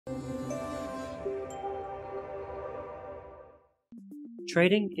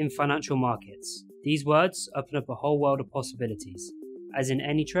Trading in financial markets. These words open up a whole world of possibilities. As in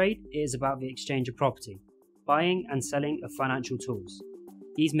any trade, it is about the exchange of property, buying and selling of financial tools.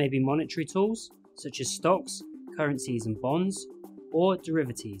 These may be monetary tools, such as stocks, currencies and bonds, or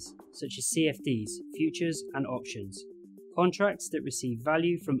derivatives, such as CFDs, futures and options, contracts that receive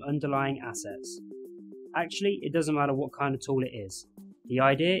value from underlying assets. Actually, it doesn't matter what kind of tool it is. The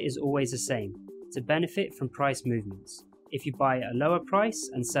idea is always the same, to benefit from price movements. If you buy at a lower price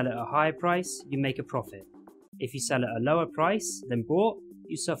and sell at a higher price, you make a profit. If you sell at a lower price than bought,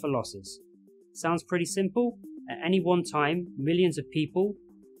 you suffer losses. Sounds pretty simple? At any one time, millions of people,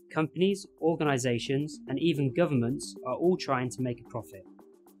 companies, organizations, and even governments are all trying to make a profit.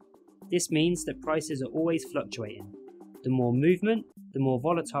 This means that prices are always fluctuating. The more movement, the more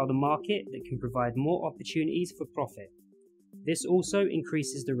volatile the market that can provide more opportunities for profit. This also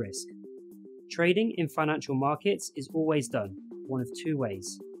increases the risk. Trading in financial markets is always done, one of two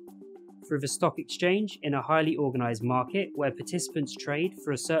ways. Through the stock exchange in a highly organized market where participants trade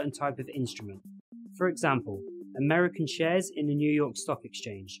for a certain type of instrument. For example, American shares in the New York Stock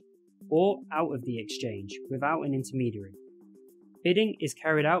Exchange, or out of the exchange without an intermediary. Bidding is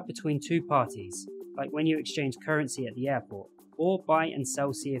carried out between two parties, like when you exchange currency at the airport, or buy and sell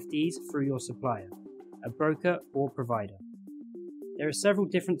CFDs through your supplier, a broker or provider. There are several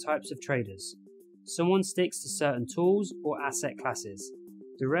different types of traders. Someone sticks to certain tools or asset classes.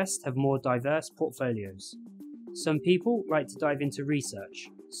 The rest have more diverse portfolios. Some people like to dive into research,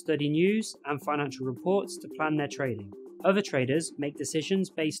 study news and financial reports to plan their trading. Other traders make decisions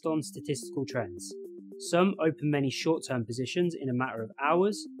based on statistical trends. Some open many short-term positions in a matter of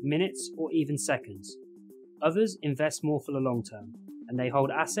hours, minutes, or even seconds. Others invest more for the long term, and they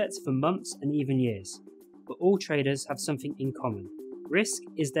hold assets for months and even years. But all traders have something in common. Risk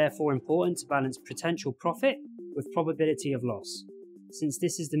is therefore important to balance potential profit with probability of loss, since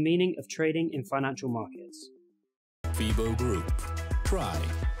this is the meaning of trading in financial markets. FIBO Group. Try,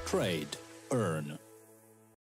 trade, earn.